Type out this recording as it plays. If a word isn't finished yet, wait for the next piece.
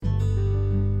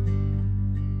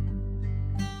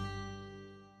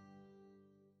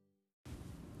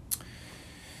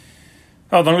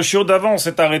Alors, dans le shiur d'avant, on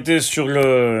s'est arrêté sur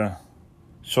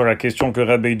la question que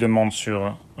Rabbi demande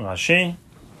sur Rachi.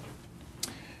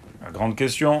 La grande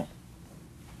question.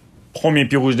 Premier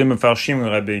pirouge de Mefarshim, le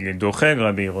Rabbi il est doché, le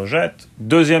Rabbi il rejette.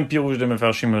 Deuxième pirouge de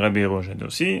Mefarshim, le Rabbi il rejette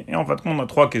aussi. Et en fait, on a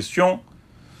trois questions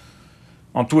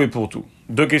en tout et pour tout.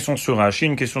 Deux questions sur Rachi,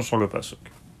 une question sur le pasuk.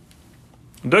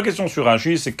 Deux questions sur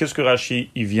Rachi, c'est qu'est-ce que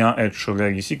Rachi il vient être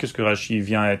shogeg ici, qu'est-ce que Rachi il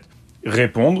vient être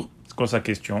répondre, c'est quoi sa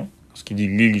question, ce qu'il dit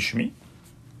l'ishmi.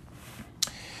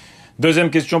 Deuxième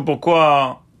question,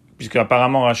 pourquoi, puisque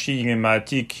apparemment Rachi il est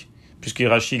ma'atik, puisque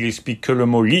Rachi il explique que le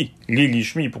mot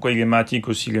l'ishmi, pourquoi il est ma'atik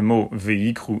aussi les mots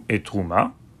vikhou et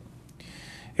trouma.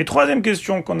 Et troisième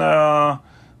question qu'avait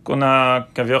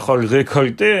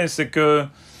récolté, c'est que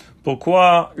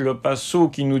pourquoi le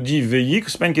pasuk qui nous dit veyik,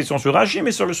 c'est pas une question sur Rachi,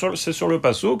 mais c'est sur le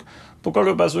pasuk, pourquoi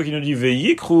le pasuk qui nous dit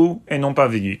veyikru et non pas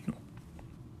veyik.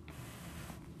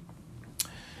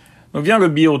 Donc vient le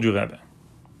biur du Rebbe.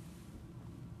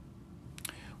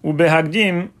 Ou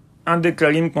behagdim, un des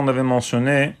klalim qu'on avait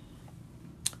mentionné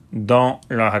dans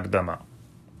la Hakdama.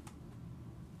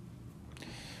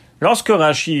 Lorsque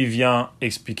Rachi vient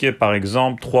expliquer par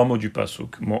exemple trois mots du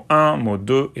pasuk, mot 1, mot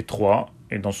 2 et 3,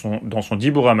 et dans son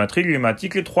dibur amatri, il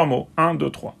matique les trois mots, 1,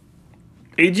 2, 3.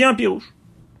 Et il dit un pirouche.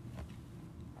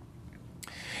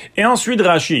 Et ensuite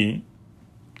Rachi,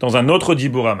 dans un autre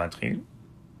dibur amatri,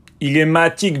 il est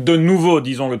matique de nouveau,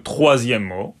 disons, le troisième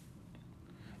mot,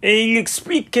 et il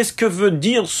explique qu'est-ce que veut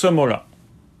dire ce mot-là.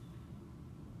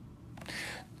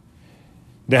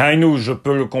 Dehainu, je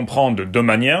peux le comprendre de deux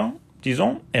manières,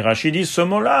 disons, et Rachi dit, ce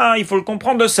mot-là, il faut le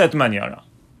comprendre de cette manière-là.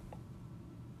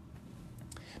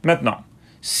 Maintenant,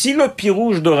 si le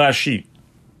pirouge de Rachi,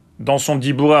 dans son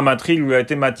dibur amatri, lui a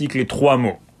été matique les trois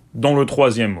mots, dont le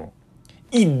troisième mot,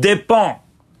 il dépend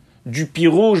du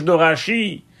pirouge de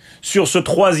Rachi sur ce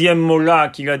troisième mot-là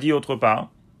qu'il a dit autre part,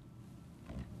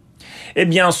 eh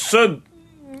bien,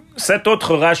 cet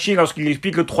autre Rachi, lorsqu'il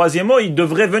explique le troisième mot, il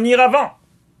devrait venir avant.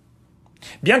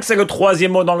 Bien que c'est le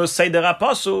troisième mot dans le Seder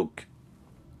HaPasuk.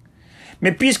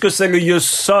 Mais puisque c'est le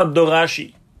Yesod de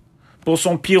Rachi, pour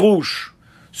son pirouche,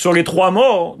 sur les trois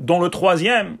mots, dont le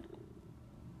troisième,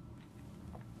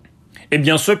 eh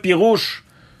bien, ce pirouche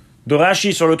de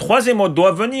Rachi sur le troisième mot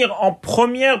doit venir en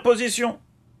première position.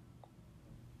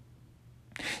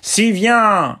 S'il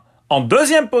vient en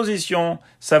deuxième position,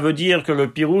 ça veut dire que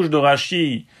le pirouge de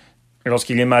Rachi,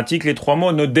 lorsqu'il est ma'atik, les trois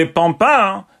mots, ne dépend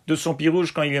pas de son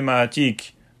pirouge quand il est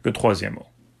ma'atik, le troisième mot.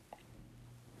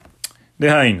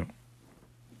 Dehainu.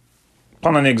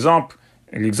 Prendre un exemple,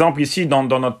 l'exemple ici dans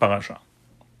notre paracha.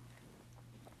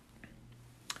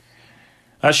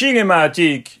 Rachi est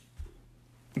ma'atik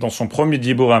dans son premier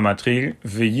dibur amatril,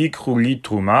 veyikru li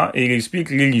trouma, et il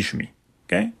explique l'ishmi.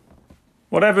 Okay?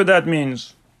 Whatever that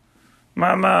means.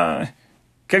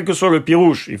 Quel que soit le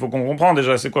pirouche, il faut qu'on comprenne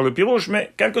déjà c'est quoi le pirouche,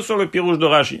 mais quel que soit le pirouche de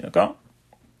Rachi, d'accord?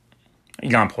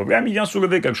 Il a un problème, il vient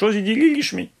soulever quelque chose, il dit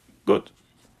l'ishmi. Good.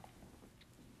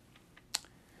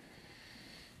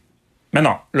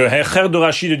 Maintenant, le hecher de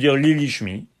Rachi de dire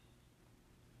l'ishmi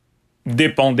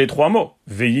dépend des trois mots.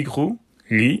 Veyikru,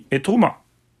 li et trouma.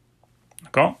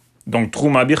 D'accord? Donc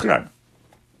trouma bichlal.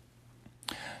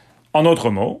 En d'autres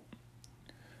mots,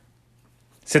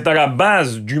 c'est à la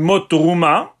base du mot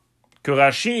Teroumah que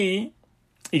Rachi,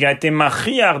 il a été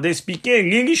machiar d'expliquer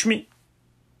l'ishmi.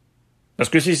 Parce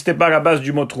que si c'était pas à la base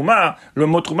du mot Teroumah, le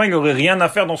mot Teroumah, il n'aurait rien à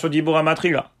faire dans ce dibur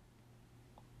amatri là.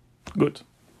 Good.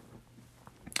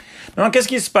 Maintenant, qu'est-ce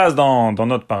qui se passe dans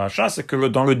notre paracha? C'est que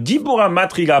dans le dibur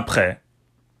amatri après,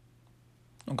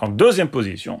 donc en deuxième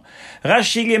position,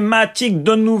 Rachi il est matique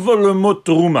de nouveau le mot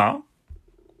Teroumah,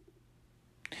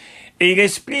 et il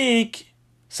explique.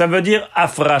 Ça veut dire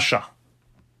afracha.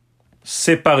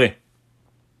 Séparé.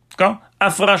 D'accord?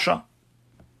 Afracha.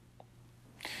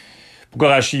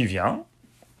 Pourquoi Rachi vient?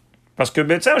 Parce que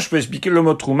je peux expliquer le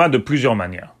mot trouma de plusieurs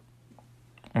manières.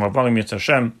 On va voir Emir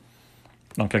Sachem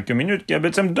dans quelques minutes qu'il y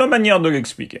a deux manières de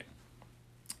l'expliquer.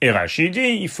 Et Rachi dit,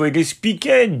 il faut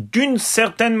l'expliquer d'une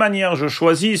certaine manière. Je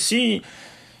choisis ici,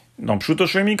 dans Pshuto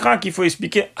Shel Mikra, qu'il faut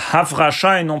expliquer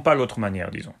afracha et non pas l'autre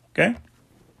manière, disons. Ok?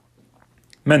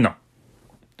 Maintenant.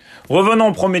 Revenons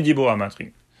au premier dibur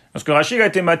amatri. Parce que Rachi a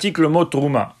thématique le mot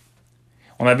Teroumah.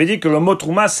 On avait dit que le mot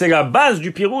Teroumah, c'est la base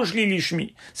du pirouche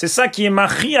l'ishmi. C'est ça qui est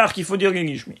machiar qu'il faut dire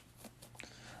l'ishmi.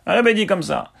 On avait dit comme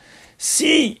ça.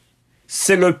 Si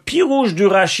c'est le pirouche du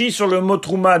Rachi sur le mot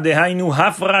Teroumah, de hainu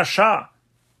hafracha,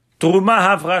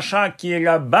 Teroumah hafracha, qui est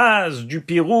la base du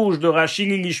pirouche de Rachi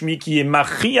l'ishmi, qui est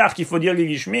machiar qu'il faut dire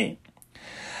l'ishmi,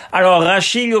 Alors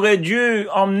Rachi il aurait dû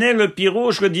emmener le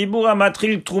pirouche, le dibour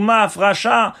amatril trouma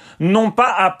afracha, non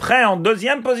pas après en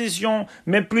deuxième position,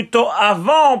 mais plutôt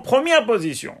avant en première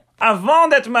position. Avant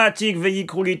d'être ma'atik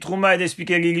veyikhu li trouma et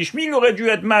d'expliquer l'ishmi, il aurait dû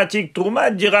être ma'atik trouma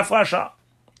et dire afracha.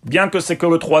 Bien que c'est que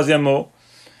le troisième mot.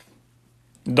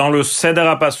 Dans le Seder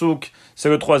à Pasuk, c'est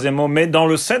le troisième mot, mais dans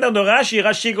le Seder de Rachi,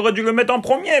 Rachi aurait dû le mettre en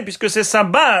premier, puisque c'est sa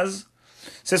base,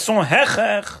 c'est son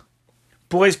hecher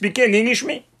pour expliquer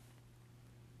l'ishmi.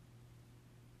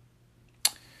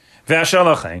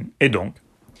 Et donc,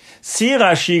 si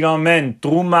Rachi emmène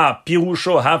Trouma,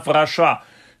 Pirusho, Hafracha,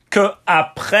 que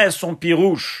après son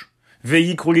Pirouche,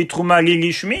 Veyikhu li Trouma li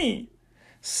Lishmi,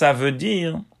 ça veut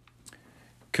dire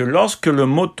que lorsque le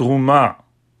mot Trouma,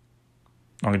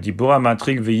 dans le Dibora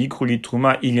Matrik Veyikhu li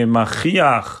Trouma, il est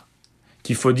Machiach,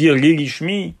 qu'il faut dire li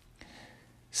Lishmi,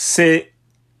 c'est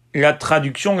la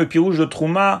traduction, le Pirouche de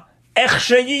Trouma,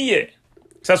 Ercheyiye,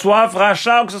 que ça soit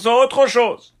Hafracha ou que ce soit autre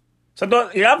chose. Ça doit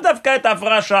être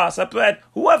afracha, ça peut être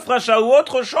ou afracha ou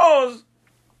autre chose.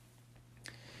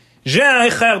 J'ai un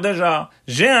echer déjà,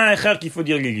 j'ai un echer qu'il faut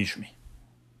dire l'ishmi.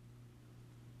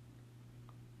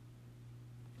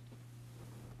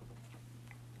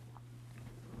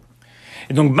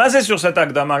 Et donc, basé sur cet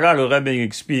akdama-là, le Rabbi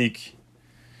explique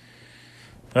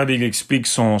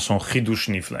son chidush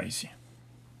nifla ici.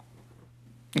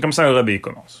 Et comme ça, le Rabbi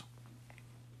commence.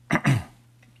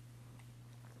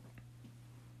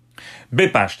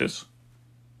 Bepashtes.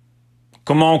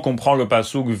 Comment on comprend le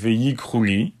pasuk veyikhu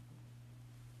li?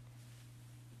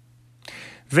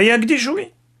 Veyakdishu li.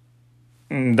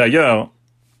 D'ailleurs,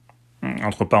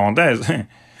 entre parenthèses,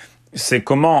 c'est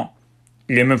comment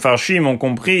les mefarshim ont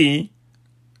compris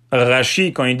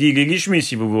Rachi quand il dit l'ishmi,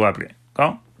 si vous vous rappelez.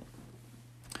 Quand?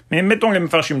 Mais mettons les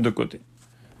mefarshim de côté.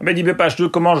 Il dit Bepashtes,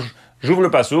 comment j'ouvre le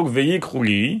pasuk veyikhu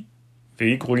li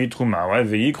trouma, ouais,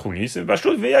 veyikhu li, c'est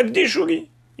Bepashtes veyakdishu li.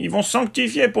 Ils vont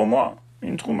sanctifier pour moi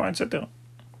une trouma, etc.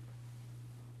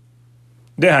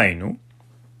 Dehainu,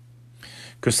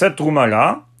 que cette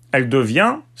trouma-là, elle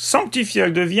devient sanctifiée,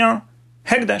 elle devient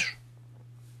hekdesh.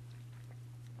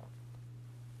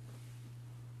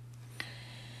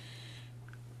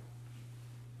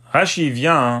 Rachi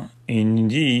vient et il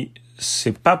dit,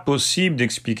 c'est pas possible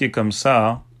d'expliquer comme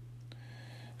ça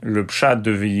le pshat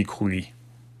de veyikhu li.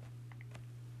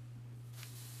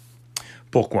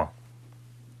 Pourquoi?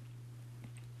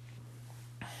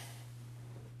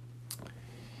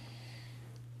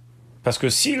 Parce que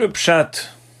si le pshat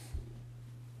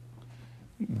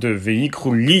de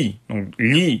veyikhu li, donc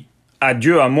li, à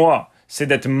Dieu, à moi, c'est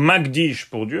d'être magdish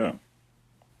pour Dieu,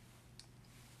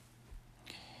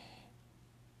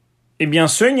 eh bien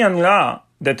ce nyan-là,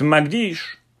 d'être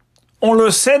magdish, on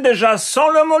le sait déjà sans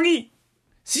le mot li.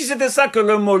 Si c'était ça que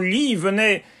le mot li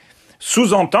venait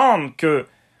sous-entendre que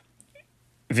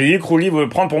veyikhu li, vous le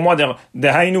prendre pour moi des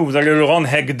haïnu, vous allez le rendre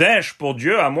hekdesh pour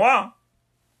Dieu, à moi,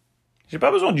 j'ai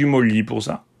pas besoin du mot li pour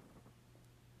ça.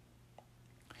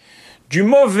 Du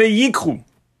mot veyikhu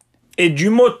et du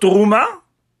mot trouma,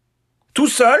 tout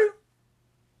seul,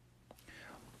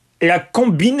 la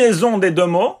combinaison des deux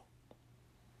mots,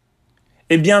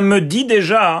 eh bien, me dit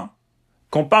déjà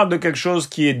qu'on parle de quelque chose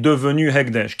qui est devenu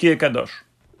hekdesh, qui est kadosh.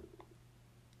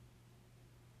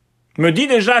 Me dit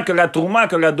déjà que la trouma,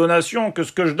 que la donation, que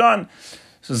ce que je donne,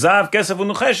 zav, kesef ou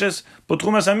nucheshes, pour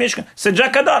trouma sa Michkan, c'est déjà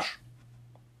kadosh.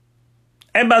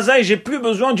 Eh ben, ça, j'ai plus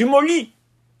besoin du mot li.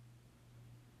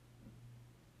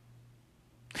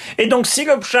 Et donc, si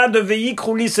le pshat de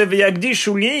veyikhu li, c'est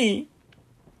veyakdishu li,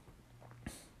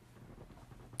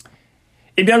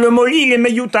 eh bien, le mot li, il est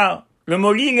meyutar. Le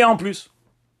mot li, il est en plus.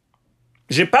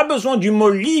 J'ai pas besoin du mot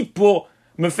li pour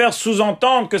me faire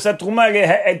sous-entendre que cette trouma,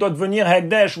 elle doit devenir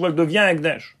hekdesh ou elle devient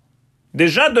hekdesh.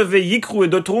 Déjà, de veyikhu et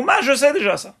de trouma, je sais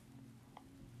déjà ça.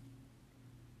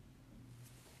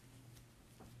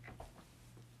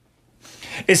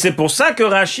 Et c'est pour ça que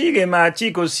Rachi est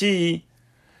ma'atik aussi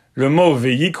le mot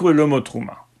veyikhu et le mot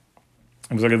trouma.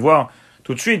 Vous allez voir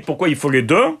tout de suite pourquoi il faut les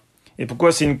deux et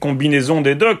pourquoi c'est une combinaison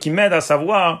des deux qui m'aide à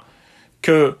savoir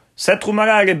que cette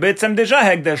trouma-là, elle est bêtem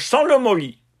déjà hekdesh sans le mot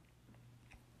li.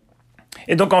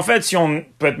 Et donc en fait, si on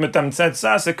peut être metamtset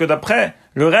ça, c'est que d'après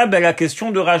le Reb, la question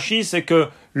de Rachi, c'est que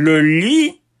le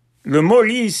li, le mot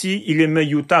li ici, il est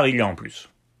meyutar, il est en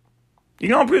plus. Il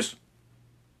est en plus.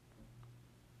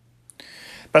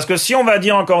 Parce que si on va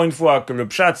dire encore une fois que le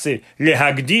pshat c'est les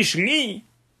hagdish li,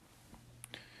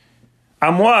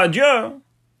 à moi, à Dieu,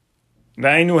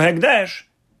 ben nous hagdesh,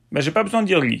 ben j'ai pas besoin de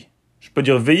dire li. Je peux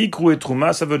dire veyikhu et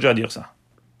trouma, ça veut déjà dire ça.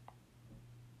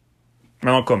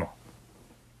 Maintenant comment?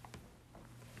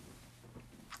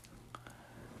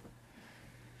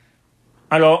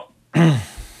 Alors,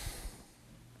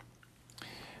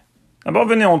 D'abord,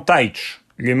 venez en taïch,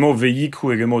 les mots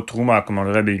veyikhu et les mots trouma, comment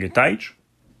le Rabbi il est taïch.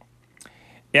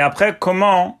 Et après,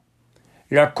 comment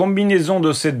la combinaison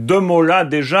de ces deux mots-là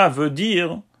déjà veut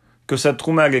dire que cette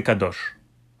trouma elle est kadosh.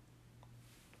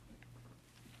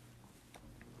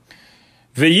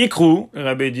 Veyikhu, le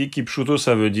Rabbi dit, kipshuto,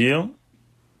 ça veut dire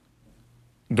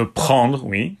de prendre,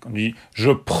 oui. Quand on dit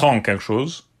je prends quelque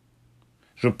chose,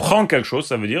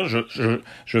 ça veut dire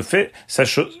je fais cette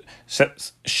chose,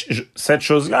 cette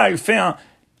chose-là,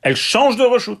 elle change de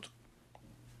reshoot.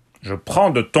 Je prends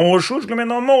de ton reshoot, je le mets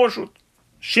dans mon reshoot.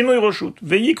 Shinui reshoot.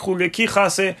 Veyikhu, le kicha,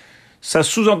 ça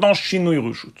sous-entend shinui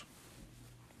reshoot.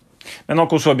 Maintenant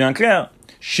qu'on soit bien clair,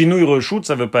 shinui reshoot,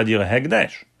 ça veut pas dire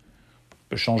hekdesh. On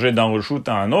peut changer d'un reshoot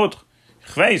à un autre.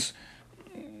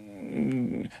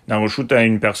 D'un reshoot à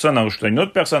une personne, d'un reshoot à une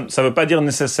autre personne. Ça veut pas dire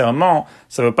nécessairement,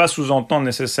 ça veut pas sous-entendre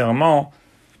nécessairement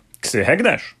que c'est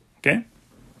hekdesh. Ok?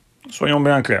 Soyons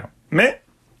bien clairs. Mais,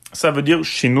 ça veut dire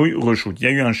shinui reshoot. Il y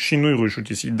a eu un shinui reshoot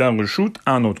ici, d'un reshoot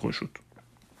à un autre reshoot.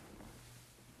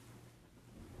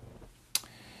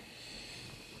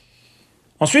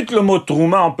 Ensuite, le mot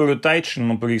trouma, on peut le taïch,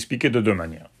 on peut l'expliquer de deux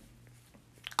manières.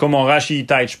 Comment Rachi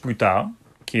taïch plus tard,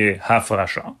 qui est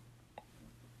hafracha.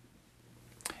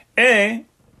 Et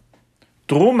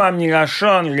trouma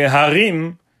milachon le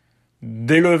harim,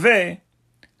 d'élever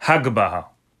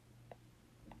hagbaha.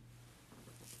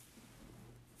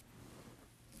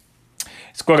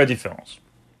 C'est quoi la différence?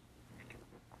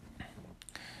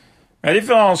 La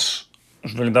différence,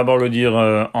 je vais d'abord le dire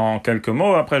en quelques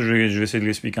mots, après je vais essayer de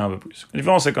l'expliquer un peu plus. La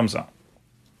différence c'est comme ça.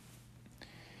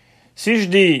 Si je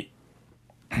dis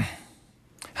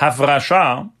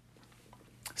hafracha,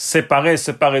 séparé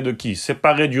de qui?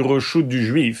 Séparé du reshoot du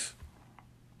juif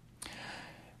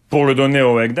pour le donner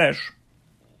au Hekdesh.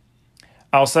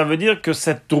 Alors ça veut dire que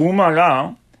cette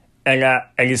trouma-là, elle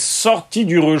est sortie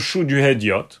du reshoot du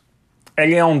Hediot,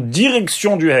 elle est en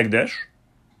direction du Hekdesh,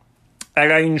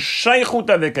 elle a une shaykhout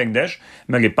avec Hekdesh,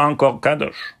 mais elle n'est pas encore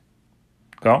kadosh.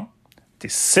 D'accord? Tu es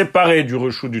séparé du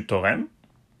reshoot du Torem,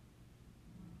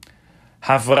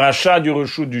 hafracha du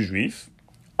reshoot du juif,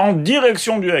 en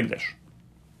direction du Hekdesh.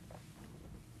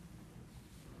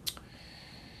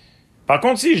 Par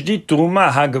contre, si je dis Trouma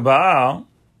Hagba'a,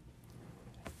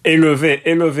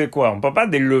 élever quoi? On ne parle pas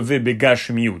d'élever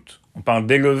Begash Miout. On parle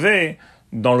d'élever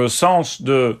dans le sens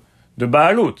de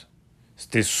Baalout.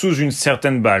 C'était sous une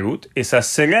certaine Baalout et ça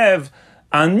s'élève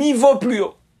à un niveau plus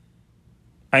haut.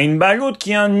 À une Baalout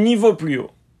qui est un niveau plus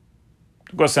haut.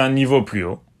 Quoi, c'est un niveau plus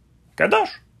haut?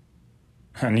 Kadosh.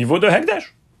 Un niveau de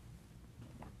Hekdesh.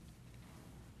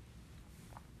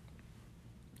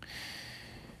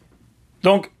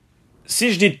 Donc,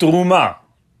 si je dis Trouma,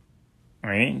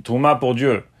 oui, Trouma pour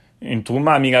Dieu, une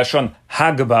Trouma Migashon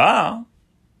Hagba'a,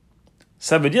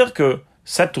 ça veut dire que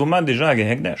cette Trouma déjà elle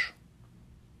est Hekdesh.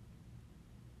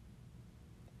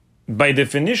 By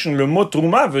definition, le mot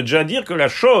Trouma veut déjà dire que la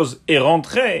chose est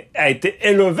rentrée, a été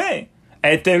élevée.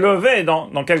 A été élevée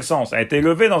dans quel sens? A été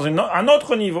élevée dans un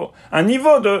autre niveau. Un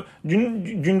niveau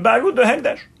d'une Baalout de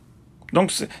Hekdesh.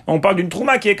 Donc, on parle d'une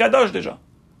Trouma qui est Kadosh déjà.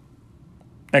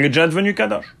 Elle est déjà devenue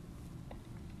Kadosh.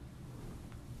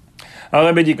 Alors,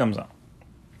 Rabbi dit comme ça.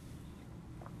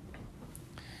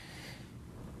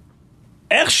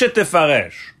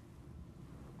 Erchetefaresh.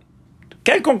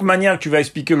 Quelconque manière que tu vas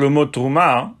expliquer le mot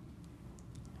Trouma,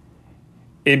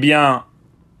 eh bien,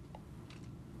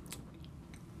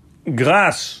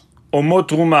 grâce au mot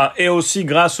Trouma et aussi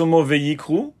grâce au mot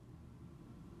Veyikhu,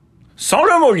 sans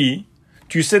le mot li,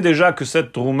 tu sais déjà que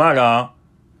cette Trouma-là,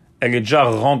 elle est déjà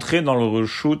rentrée dans le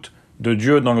reshoot de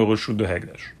Dieu, dans le reshoot de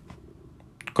Hekdesh.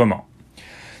 Comment?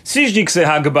 Si je dis que c'est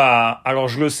Hagba, alors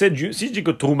je le sais, si je dis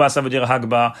que Trouma, ça veut dire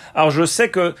Hagba, alors je sais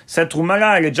que cette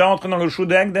Trouma-là, elle est déjà rentrée dans le reshoot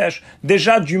de Hekdesh,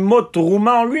 déjà du mot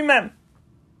Trouma en lui-même.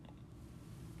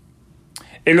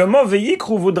 Et le mot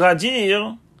Veyikhu voudra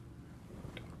dire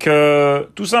que,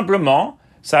 tout simplement,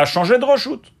 ça a changé de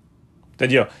reshoot.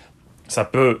 C'est-à-dire, ça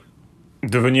peut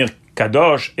devenir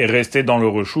Kadosh et rester dans le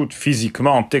reshoot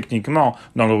physiquement, techniquement,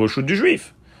 dans le reshoot du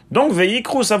juif. Donc,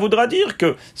 Veyikhu, ça voudra dire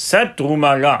que cette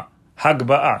Trouma-là,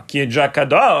 Hagba'a, qui est déjà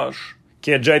Kadosh,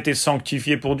 qui a déjà été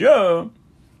sanctifiée pour Dieu,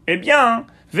 eh bien,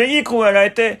 Veyikhu, elle a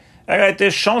été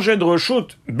changée de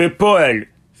reshoot, Bepoel,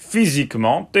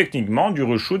 physiquement, techniquement, du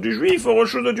reshoot du juif au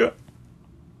reshoot de Dieu.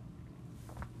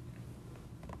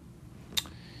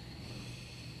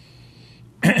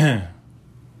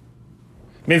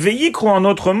 Mais Veyikhu, en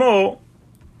autre mot,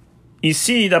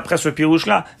 ici, d'après ce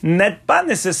pirouche-là, n'aide pas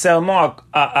nécessairement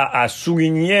à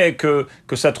souligner que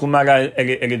sa Trouma-là, elle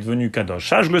est devenue Kadosh.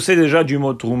 Ça, je le sais déjà du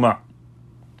mot Trouma.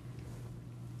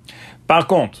 Par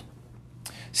contre,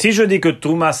 si je dis que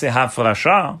Trouma, c'est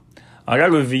Hafracha, Alors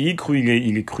là, le vayikhu,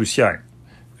 il est crucial.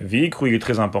 Le vayikhu, il est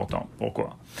très important.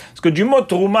 Pourquoi? Parce que du mot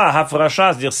Teroumah,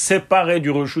 hafracha, c'est-à-dire séparé du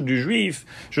reshoot du juif,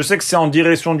 je sais que c'est en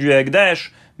direction du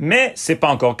Hekdesh, mais c'est pas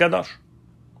encore Kadosh.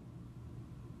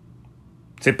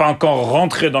 C'est pas encore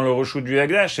rentré dans le reshoot du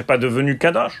Hekdesh, c'est pas devenu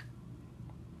Kadosh.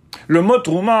 Le mot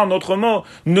Teroumah, en autre mot,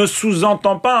 ne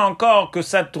sous-entend pas encore que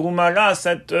cette Teroumah-là,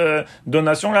 cette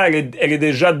donation-là, elle est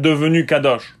déjà devenue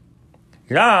Kadosh.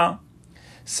 Là,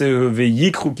 c'est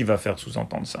vayikhu qui va faire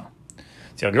sous-entendre ça.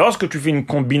 C'est-à-dire que lorsque tu fais une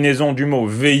combinaison du mot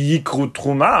vayikhu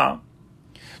Teroumah,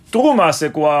 Teroumah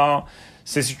c'est quoi?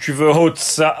 C'est, si tu veux,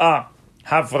 hotsa'a,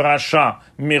 hafracha,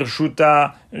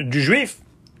 mirshuta du juif.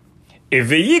 Et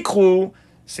vayikhu,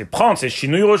 c'est prendre, c'est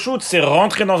shinui reshoot, c'est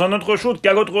rentrer dans un autre reshoot.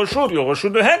 Quel autre reshoot? Le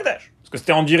reshoot de Hekdesh. Parce que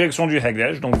c'était en direction du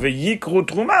Hekdesh. Donc vayikhu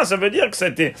Teroumah, ça veut dire que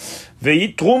c'était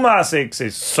Teroumah, c'est que c'est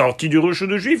sorti du reshoot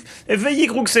de juif. Et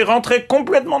vayikhu, que c'est rentré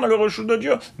complètement dans le reshoot de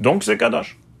Dieu. Donc c'est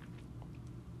Kadosh.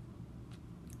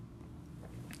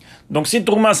 Donc si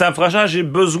Teroumah c'est hafracha, j'ai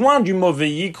besoin du mot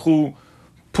vayikhu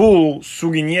pour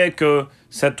souligner que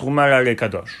cette Teroumah-là, elle est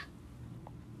Kadosh.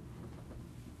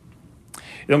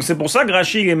 Et donc c'est pour ça que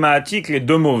Rachi est ma'atik les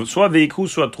deux mots, soit vayikhu,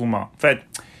 soit Teroumah. En fait,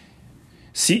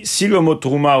 si le mot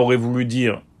Teroumah aurait voulu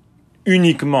dire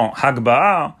uniquement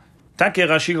Hagbah, tant que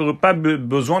Rachi n'aurait pas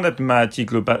besoin d'être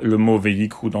ma'atik le mot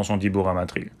vayikhu dans son dibur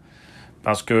amatril.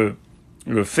 Parce que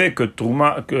le fait que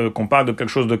Teroumah, qu'on parle de quelque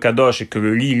chose de Kadosh et que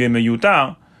le lit il est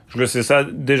meyutar, je le sais ça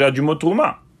déjà du mot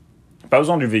Teroumah. Pas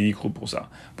besoin du vayikhu pour ça.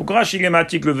 Pourquoi Rachi est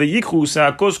ma'atik le vayikhu? C'est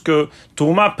à cause que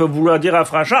Teroumah peut vouloir dire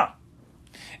hafracha.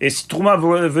 Et si Teroumah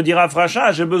veut dire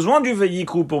hafracha, j'ai besoin du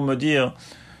vayikhu pour me dire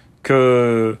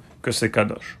que c'est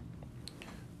Kadosh.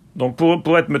 Donc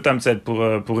pour être metamset,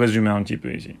 pour résumer un petit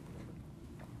peu ici.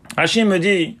 Rachi me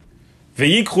dit,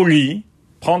 vayikhu li,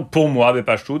 prendre pour moi,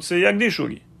 bepashtout, c'est yagdishu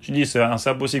li. Je dis, c'est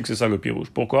impossible que c'est ça le pirouge.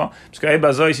 Pourquoi? Parce qu'à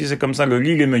Ebaza, ici, c'est comme ça, le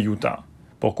li, les meyuta.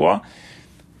 Pourquoi?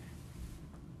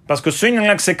 Parce que ce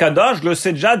que c'est Kadosh, je le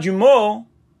sais déjà du mot.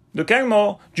 De quel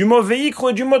mot? Du mot vayikhu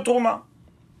et du mot Teroumah.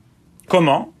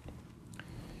 Comment?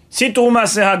 Si Teroumah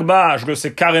c'est Hagbah, je le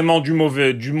sais carrément du mot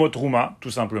Teroumah,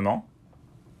 tout simplement.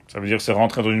 Ça veut dire que c'est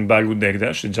rentré dans une baloute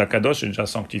d'Hekdesh, c'est déjà Kadosh, c'est déjà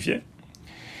sanctifié.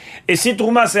 Et si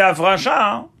Teroumah c'est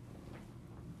hafracha,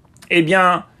 eh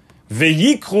bien,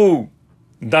 vayikhu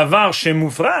davar chez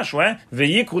Moufrash, ouais,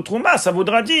 vayikhu Teroumah, ça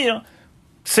voudra dire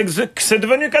que c'est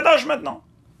devenu Kadosh maintenant.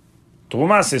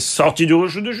 Teroumah c'est sorti du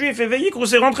reshoot de juif et vayikhu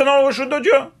c'est rentré dans le reshoot de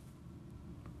Dieu.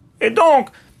 Et donc,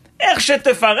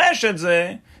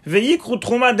 vayikhu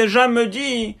Teroumah déjà me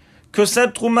dit que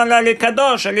cette Teroumah-là, elle est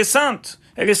Kadosh, elle est sainte,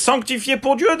 elle est sanctifiée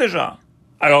pour Dieu déjà.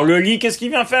 Alors le lit, qu'est-ce qu'il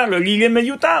vient faire? Le lit, il est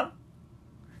meyutar.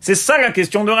 C'est ça la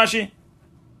question de Rachi.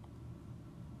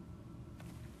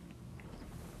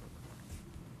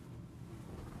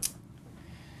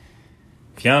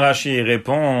 Viens Rachi et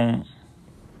répond,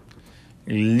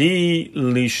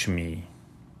 Lishmi.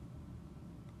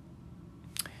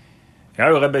 Et là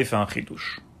le Rebbe fait un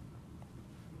chidouche.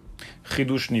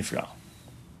 Chidouche nifla.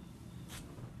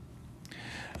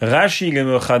 Rachi il est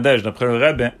mechadesh, d'après le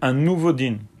Rebbe, un nouveau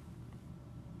din.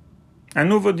 Un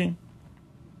nouveau din.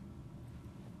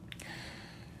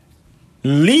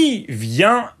 Li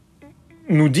vient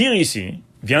nous dire ici,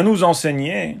 vient nous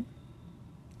enseigner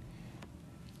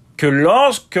que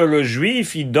lorsque le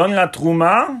juif il donne la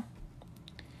trouma,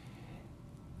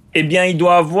 eh bien il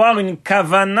doit avoir une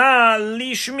kavana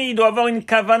lishmi, il doit avoir une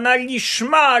kavana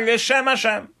lishma, leshem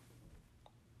Hashem.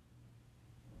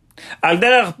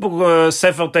 Alder pour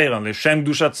Sefer Torah, leshem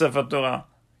dushat Sefer Torah,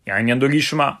 il y a un lien de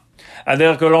lishma.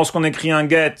 Alder que lorsqu'on écrit un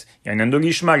get, il y a un lien de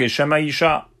lishma, leshem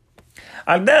Aisha.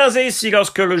 Alder c'est ici,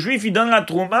 lorsque le juif il donne la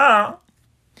trouma,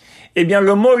 eh bien,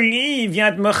 le mot li vient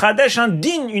être mechadesh, un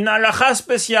din, une halakha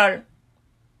spéciale.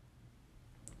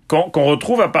 Qu'on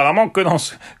retrouve apparemment que dans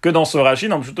ce Rachi,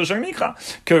 dans le Pshuto Shel Mikra.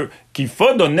 Qu'il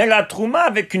faut donner la trouma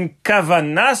avec une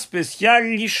kavana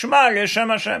spéciale, lishma,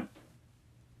 leshem Hashem.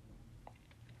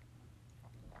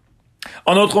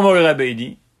 En autre mot, le Rabbi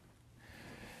dit,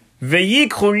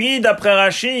 vayikhu li, d'après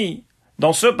Rachi,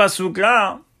 dans ce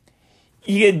pasouk-là,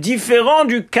 il est différent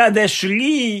du kadesh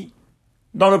li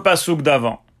dans le pasouk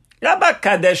d'avant. Là-bas,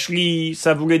 Kadesh li,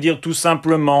 ça voulait dire tout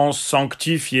simplement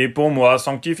sanctifié pour moi,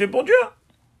 sanctifié pour Dieu.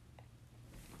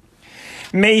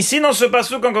 Mais ici, dans ce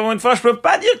passouk, encore une fois, je peux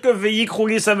pas dire que vayikhu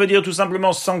li, ça veut dire tout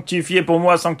simplement sanctifié pour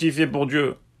moi, sanctifié pour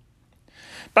Dieu.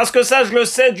 Parce que ça, je le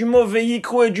sais du mot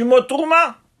vayikhu et du mot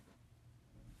Teroumah.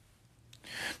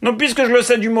 Donc, puisque je le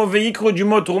sais du mot vayikhu et du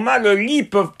mot Teroumah, le li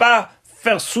peuvent pas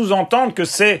faire sous-entendre que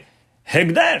c'est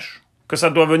Hekdesh, que ça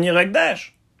doit venir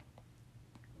Hekdesh.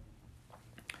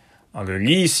 Alors, le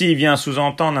li ici vient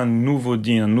sous-entendre un nouveau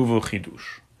din, un nouveau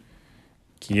chidouche.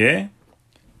 qui est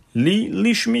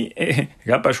Lishmi. Et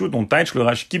là, Pachout, on tâche le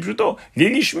Rachi plutôt.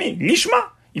 Lishmi,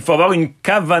 Lishma. Il faut avoir une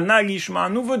kavana lishma, un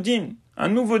nouveau din.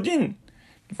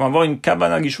 Il faut avoir une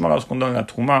kavana lishma lorsqu'on donne la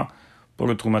trouma pour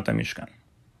le trouma ta Michkan.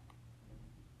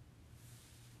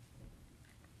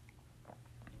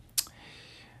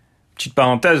 Petite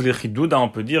parenthèse, les chidouda, on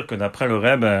peut dire que d'après le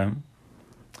Reb,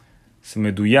 c'est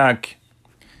medouyak.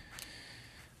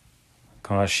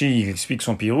 Quand Rachi il explique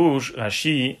son pirouche,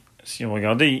 Rachi, si vous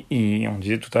regardez, on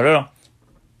disait tout à l'heure,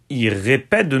 il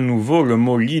répète de nouveau le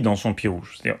mot li dans son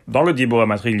pirouche. C'est-à-dire, dans le dibora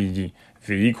matril, il dit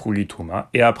vikху li trouma,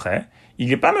 et après, il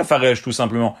n'est pas mefarech tout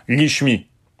simplement lishmi,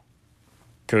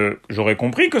 que j'aurais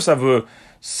compris que ça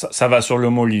va sur le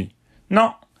mot li.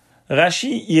 Non,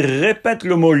 Rachi, il répète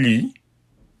le mot li,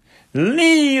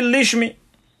 lishmi.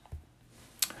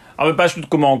 Alors, Pashtus,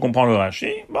 comment on comprend le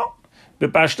Rachi? Bon, le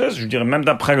Pashtus, je dirais même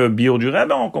d'après le bio du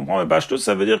Rebbe, on comprend le Pashtus,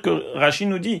 ça veut dire que Rachi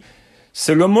nous dit,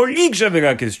 c'est le mot li que j'avais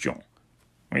la question.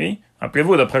 Oui,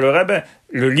 rappelez-vous, d'après le Rebbe,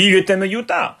 le li il était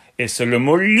meyutar. Et c'est le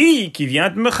mot li qui vient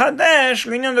de mechadesh,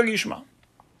 l'union de l'ishma.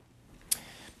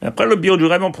 Mais après le bio du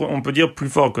Rebbe, on peut dire plus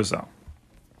fort que ça.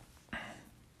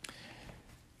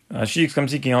 Rachi, c'est comme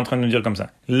si il est en train de nous dire comme ça.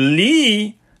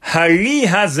 Li, hali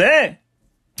hazeh.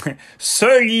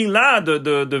 Ce lit-là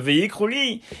de vikху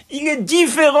li, il est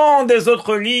différent des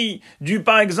autres lits,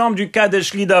 par exemple, du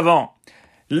kadesh li d'avant.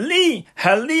 Li,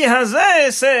 hali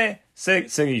hazeh,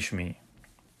 c'est l'ishmi.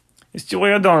 Et si tu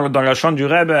regardes dans la chante du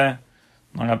Rebbe,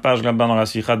 dans la page là-bas, dans la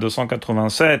Sikha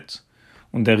 287,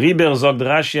 und der Riber sagt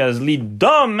Rashi als Lied,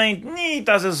 da meint nicht,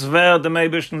 dass es wäre dem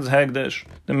Eibischtens Hegdesh,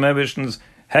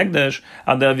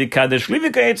 aber wie Kadesh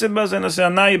Livika Etzeba, c'est un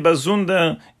naï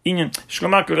bazunder inyan. Je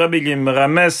remarque que le Rebbe, il me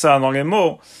ramène ça dans les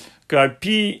mots, que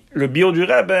puis le bio du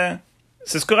Rebbe,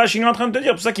 c'est ce que Rashi est en train de te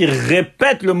dire. C'est pour ça qu'il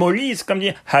répète le mot li, c'est comme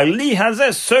dire, hali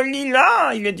hazeh, ce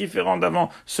lit-là, il est différent d'avant.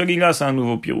 Ce lit-là, c'est un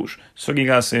nouveau pirouche. Ce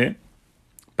lit-là, c'est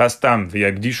pastam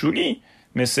veyagdishuli,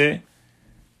 mais c'est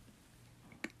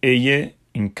ayez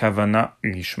une kavana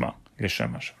lishma,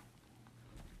 leshem Hashem.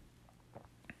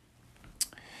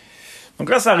 Donc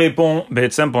là, ça répond,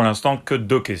 pour l'instant, que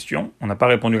 2 questions. On n'a pas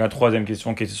répondu à la 3e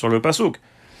question qui était sur le pasouk.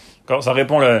 Ça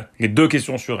répond les 2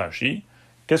 questions sur Rachi.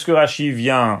 Qu'est-ce que Rachi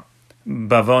vient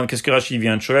de Cholez, qu'est-ce que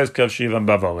Rachi vient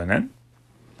Bavorenen?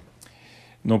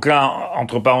 Donc là,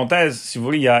 entre parenthèses, si vous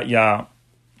voulez, il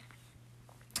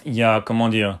y a, comment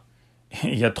dire,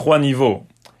 il y a 3 niveaux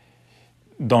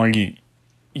dans l'I.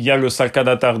 Il y a le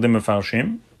salkadatar de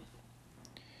mefarshim,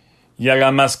 il y a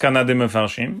la maskana de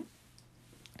mefarshim,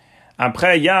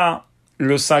 après il y a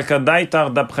le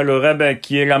salkadaitar d'après le Rebbe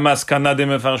qui est la maskana de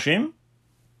mefarshim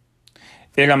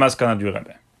et la maskana du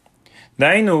Rebbe.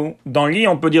 Dans l'I,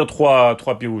 on peut dire 3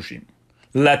 pirouchim.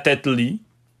 La tête li,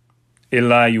 et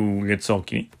là ou les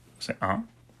tzorki, c'est 1.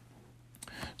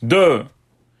 2,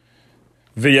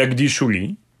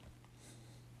 veyagdishuli,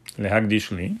 les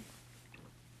hagdishli.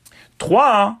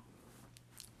 3,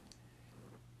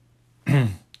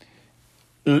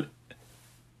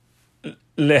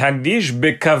 les hagdish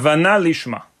bekavana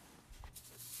lishma.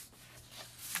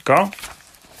 D'accord?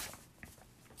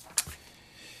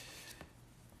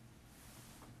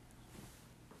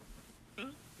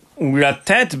 Ou la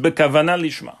tête bekavana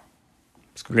lishma.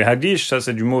 Parce que les hagdish, ça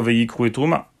c'est du mot vikху et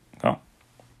tרומה.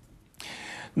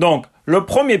 Donc, le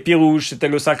premier pirouche, c'était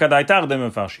le sakadaitar de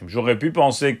mefarshim. J'aurais pu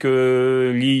penser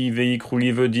que li vikху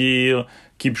li veut dire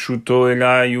kipshuto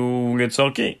elai ou les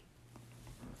tzorki.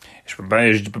 Je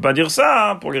peux pas dire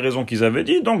ça, pour les raisons qu'ils avaient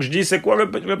dit. Donc, je dis, c'est quoi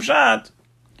le pshat?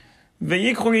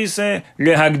 Vikху li, c'est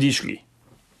les hagdish li.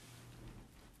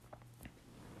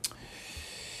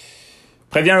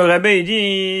 Prévient le Rebbe, il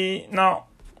dit, non,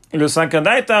 le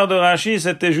sakadaitar de Rachi,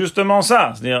 c'était justement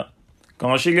ça. C'est-à-dire, quand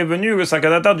Rachi est venu, le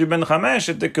sakadaitar du Ben Chamesh,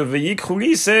 c'était que vikху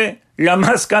li, c'est la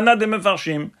maskana de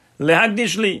mefarshim, les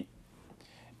hagdish li.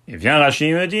 Et vient Rachi,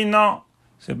 il me dit, non,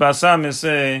 c'est pas ça, mais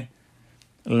c'est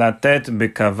la tête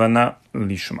bekavana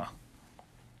lishma.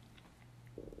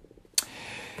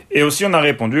 Et aussi, on a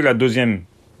répondu à la 2e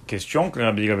question que le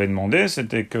Rabbi avait demandé,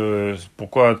 c'était que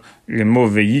pourquoi les mots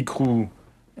vikху,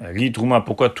 li, trouma,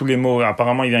 pourquoi tous les mots,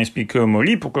 apparemment il vient expliquer le mot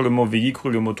li, pourquoi le mot vikху,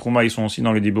 le mot trouma, ils sont aussi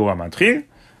dans le dibora matril.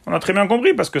 On a très bien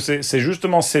compris, parce que c'est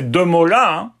justement ces 2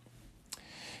 mots-là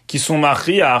qui sont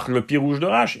machiach, le pirouche de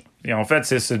Rachi. Et en fait,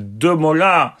 c'est ces 2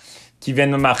 mots-là qui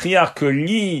viennent de machiach que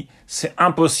li, c'est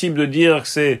impossible de dire que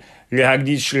c'est les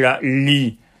hagdish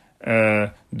li,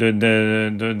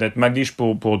 d'être magdish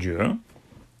pour Dieu.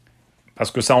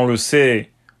 Parce que ça, on le sait,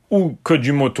 ou que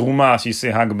du mot trouma si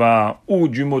c'est hagba, ou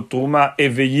du mot trouma et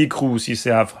vikху si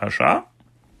c'est afracha.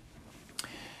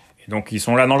 Et donc, ils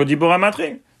sont là dans le dibora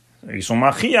matril. Ils sont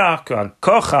machiar,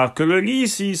 que le lit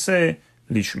ici, c'est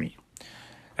lishmi.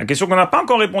 La question qu'on n'a pas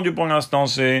encore répondu pour l'instant,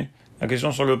 c'est la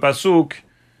question sur le pasouk.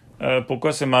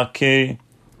 Pourquoi c'est marqué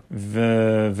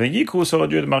veyikhu, ça aurait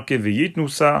dû être marqué veyitnu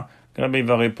ça. Rabbi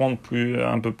va répondre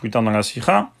un peu plus tard dans la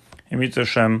sikha. Et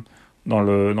Mitzvah dans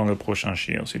le prochain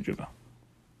shir, si Dieu veut.